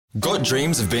Got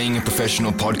dreams of being a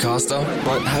professional podcaster,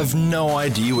 but have no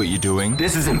idea what you're doing?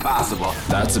 This is impossible.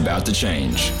 That's about to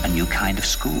change. A new kind of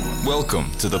school. Welcome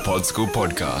to the Pod School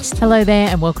Podcast. Hello there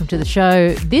and welcome to the show.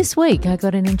 This week I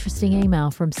got an interesting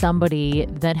email from somebody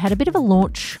that had a bit of a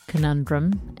launch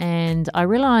conundrum, and I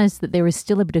realised that there is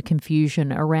still a bit of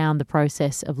confusion around the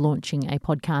process of launching a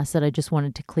podcast that I just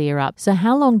wanted to clear up. So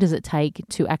how long does it take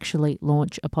to actually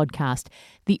launch a podcast?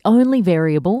 The only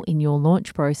variable in your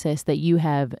launch process that you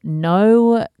have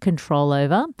no control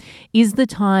over is the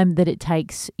time that it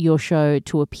takes your show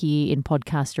to appear in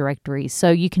podcast directories.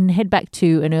 So you can head back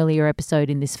to an earlier episode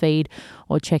in this feed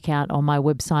or check out on my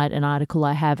website an article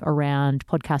I have around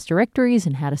podcast directories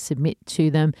and how to submit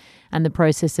to them and the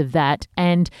process of that.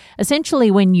 And essentially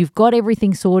when you've got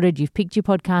everything sorted, you've picked your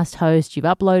podcast host, you've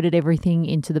uploaded everything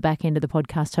into the back end of the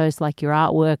podcast host, like your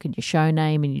artwork and your show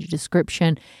name and your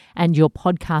description and your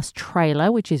podcast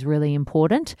trailer, which is really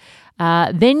important.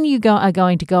 Then you are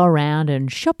going to go around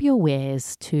and shop your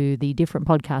wares to the different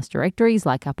podcast directories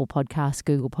like Apple Podcasts,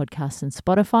 Google Podcasts and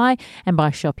Spotify. And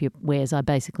by shop your wares, I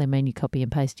basically mean you copy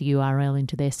and paste a URL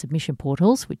into their submission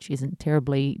portals, which isn't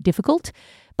terribly difficult.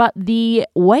 But the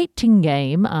waiting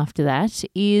game after that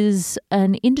is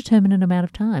an indeterminate amount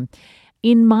of time.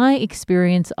 In my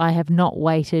experience, I have not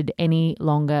waited any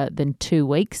longer than 2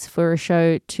 weeks for a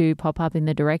show to pop up in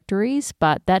the directories,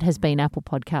 but that has been Apple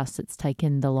Podcasts that's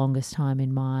taken the longest time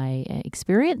in my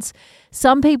experience.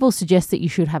 Some people suggest that you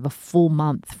should have a full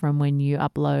month from when you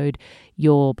upload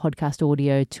your podcast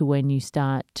audio to when you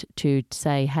start to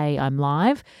say, hey, I'm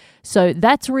live. So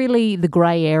that's really the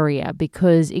grey area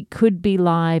because it could be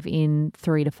live in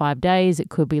 3 to 5 days. It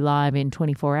could be live in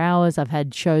 24 hours. I've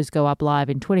had shows go up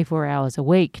live in 24 hours a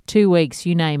week, 2 weeks,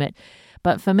 you name it.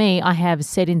 But for me, I have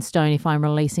set in stone if I'm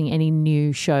releasing any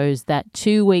new shows that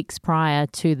 2 weeks prior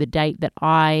to the date that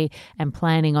I am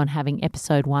planning on having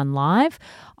episode 1 live,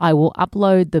 I will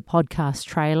upload the podcast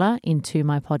trailer into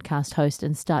my podcast host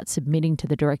and start submitting to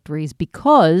the directories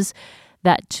because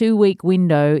that 2 week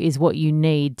window is what you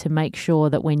need to make sure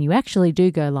that when you actually do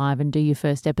go live and do your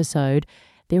first episode,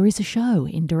 there is a show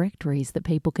in directories that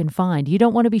people can find. You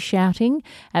don't want to be shouting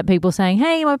at people saying,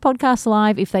 hey, my podcast's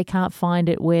live if they can't find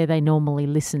it where they normally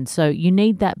listen. So you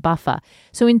need that buffer.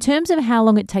 So in terms of how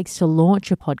long it takes to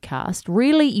launch a podcast,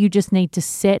 really you just need to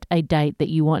set a date that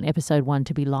you want episode 1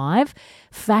 to be live,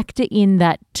 factor in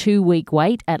that 2 week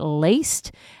wait at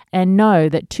least, and know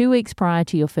that 2 weeks prior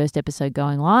to your first episode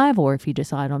going live, or if you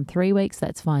decide on 3 weeks,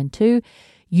 that's fine too,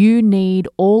 you need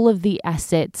all of the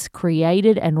assets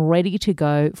created and ready to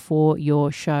go for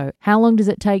your show. How long does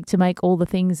it take to make all the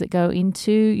things that go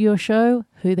into your show?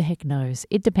 Who the heck knows?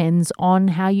 It depends on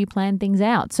how you plan things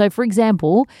out. So for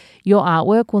example, your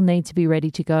artwork will need to be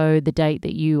ready to go the date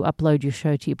that you upload your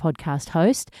show to your podcast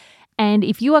host. And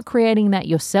if you are creating that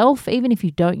yourself, even if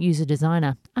you don't use a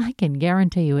designer, I can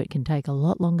guarantee you it can take a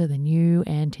lot longer than you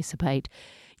anticipate.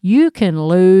 You can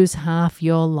lose half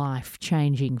your life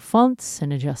changing fonts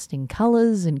and adjusting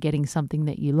colors and getting something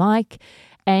that you like.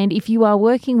 And if you are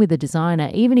working with a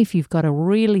designer, even if you've got a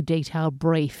really detailed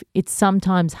brief, it's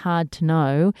sometimes hard to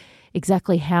know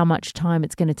exactly how much time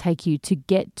it's going to take you to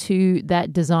get to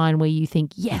that design where you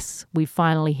think, yes, we've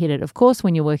finally hit it. Of course,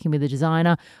 when you're working with a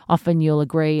designer, often you'll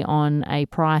agree on a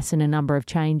price and a number of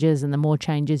changes, and the more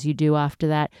changes you do after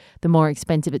that, the more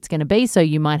expensive it's going to be. So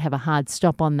you might have a hard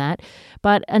stop on that.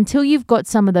 But until you've got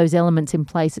some of those elements in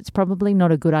place, it's probably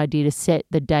not a good idea to set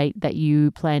the date that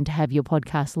you plan to have your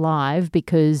podcast live,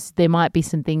 because there might be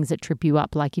some things that trip you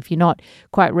up. Like if you're not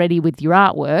quite ready with your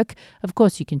artwork, of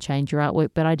course you can change your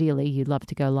artwork, but ideally you'd love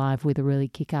to go live with a really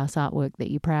kick-ass artwork that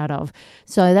you're proud of.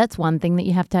 So that's one thing that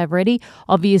you have to have ready.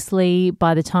 Obviously,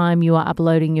 by the time you are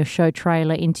uploading your show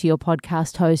trailer into your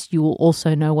podcast host, you will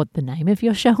also know what the name of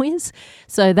your show is.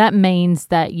 So that means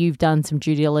that you've done some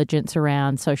due diligence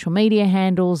around social media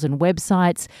handles and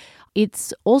websites.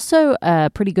 It's also a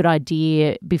pretty good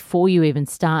idea before you even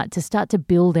start to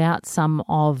build out some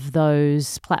of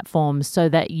those platforms so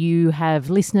that you have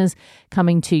listeners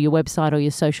coming to your website or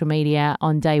your social media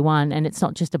on day one, and it's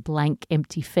not just a blank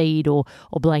empty feed or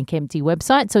blank empty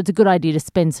website. So it's a good idea to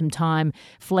spend some time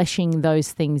fleshing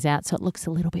those things out so it looks a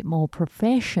little bit more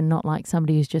profesh and not like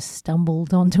somebody who's just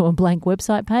stumbled onto a blank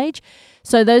website page.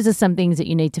 So those are some things that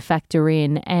you need to factor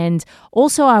in. And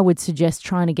also I would suggest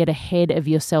trying to get ahead of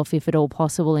yourself if at all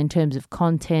possible in terms of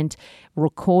content,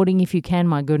 recording if you can.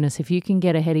 My goodness, if you can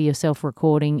get ahead of yourself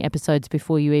recording episodes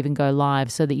before you even go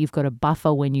live so that you've got a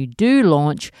buffer when you do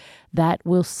launch, that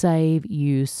will save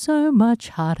you so much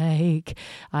heartache.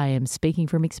 I am speaking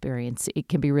from experience. It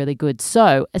can be really good.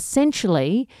 So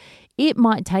essentially, it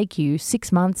might take you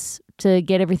 6 months to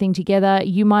get everything together.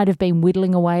 You might have been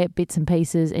whittling away at bits and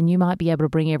pieces, and you might be able to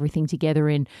bring everything together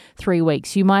in 3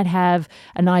 weeks. You might have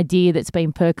an idea that's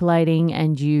been percolating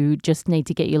and you just need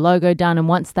to get your logo done. And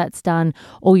once that's done,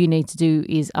 all you need to do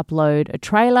is upload a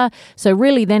trailer. So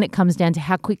really then it comes down to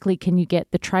how quickly can you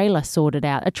get the trailer sorted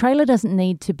out. A trailer doesn't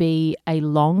need to be a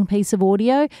long piece of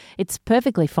audio. It's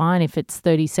perfectly fine if it's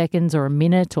 30 seconds or a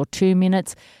minute or 2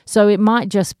 minutes. So it might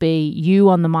just be you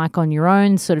on the mic on your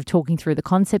own, sort of talking through the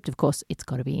concept. Of course, it's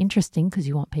got to be interesting because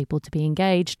you want people to be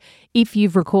engaged. If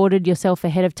you've recorded yourself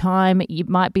ahead of time, it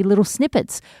might be little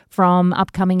snippets from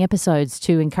upcoming episodes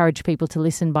to encourage people to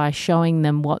listen by showing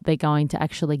them what they're going to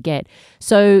actually get.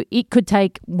 So it could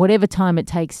take whatever time it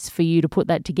takes for you to put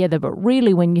that together. But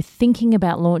really, when you're thinking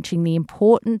about launching, the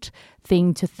important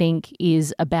thing to think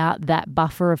is about that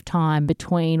buffer of time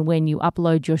between when you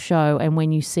upload your show and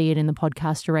when you see it in the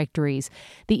podcast directories.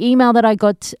 The email that I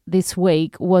got this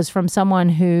week was from someone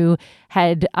who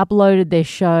had uploaded their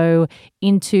show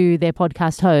into their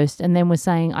podcast host and then was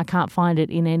saying, I can't find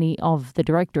it in any of the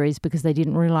directories because they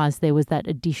didn't realize there was that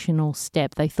additional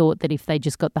step. They thought that if they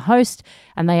just got the host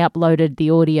and they uploaded the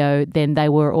audio, then they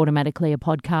were automatically a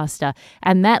podcaster.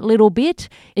 And that little bit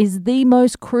is the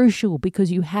most crucial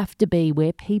because you have to be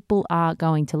where people are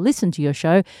going to listen to your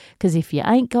show, because if you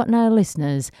ain't got no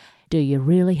listeners, do you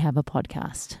really have a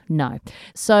podcast? No.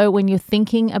 So when you're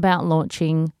thinking about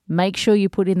launching, make sure you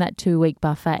put in that 2-week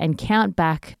buffer and count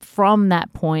back from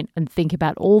that point and think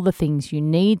about all the things you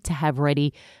need to have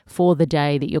ready for the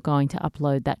day that you're going to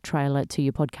upload that trailer to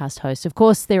your podcast host. Of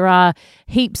course, there are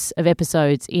heaps of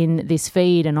episodes in this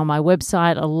feed and on my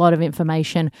website, a lot of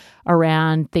information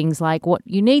around things like what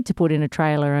you need to put in a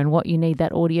trailer and what you need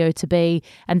that audio to be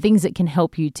and things that can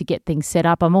help you to get things set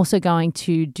up. I'm also going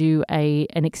to do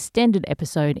an extended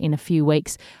episode in a few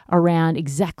weeks around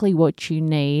exactly what you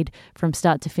need from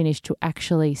start to finish to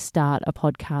actually start a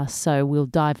podcast. So we'll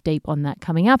dive deep on that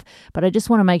coming up. But I just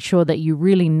want to make sure that you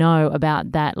really know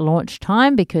about that launch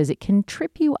time because it can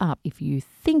trip you up if you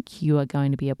think you are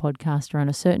going to be a podcaster on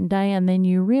a certain day and then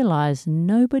you realize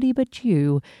nobody but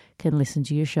you can listen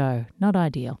to your show. Not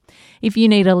ideal. If you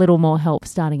need a little more help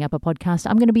starting up a podcast,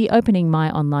 I'm going to be opening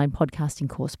my online podcasting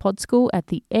course, Pod School, at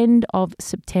the end of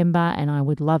September, and I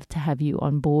would love to have you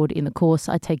on board in the course.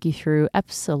 I take you through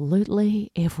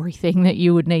absolutely everything that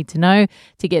you would need to know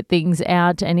to get things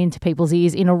out and into people's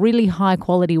ears in a really high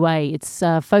quality way. It's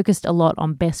focused a lot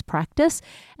on best practice,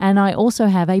 and I also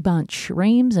have a bunch,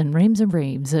 reams and reams and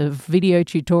reams of video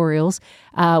tutorials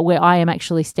where I am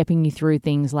actually stepping you through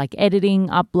things like editing,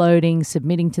 uploading,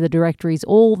 submitting to the directories,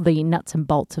 all the nuts and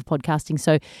bolts of podcasting.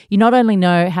 So you not only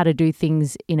know how to do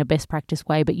things in a best practice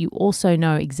way, but you also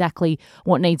know exactly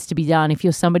what needs to be done. If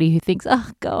you're somebody who thinks,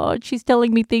 oh God, she's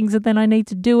telling me things and then I need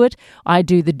to do it, I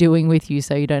do the doing with you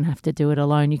so you don't have to do it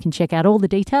alone. You can check out all the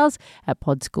details at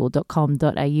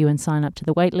podschool.com.au and sign up to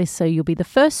the waitlist so you'll be the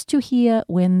first to hear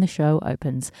when the show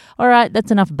opens. All right,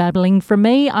 that's enough babbling from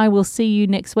me. I will see you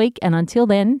next week, and until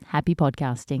then, happy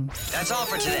podcasting. That's all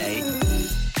for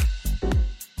today.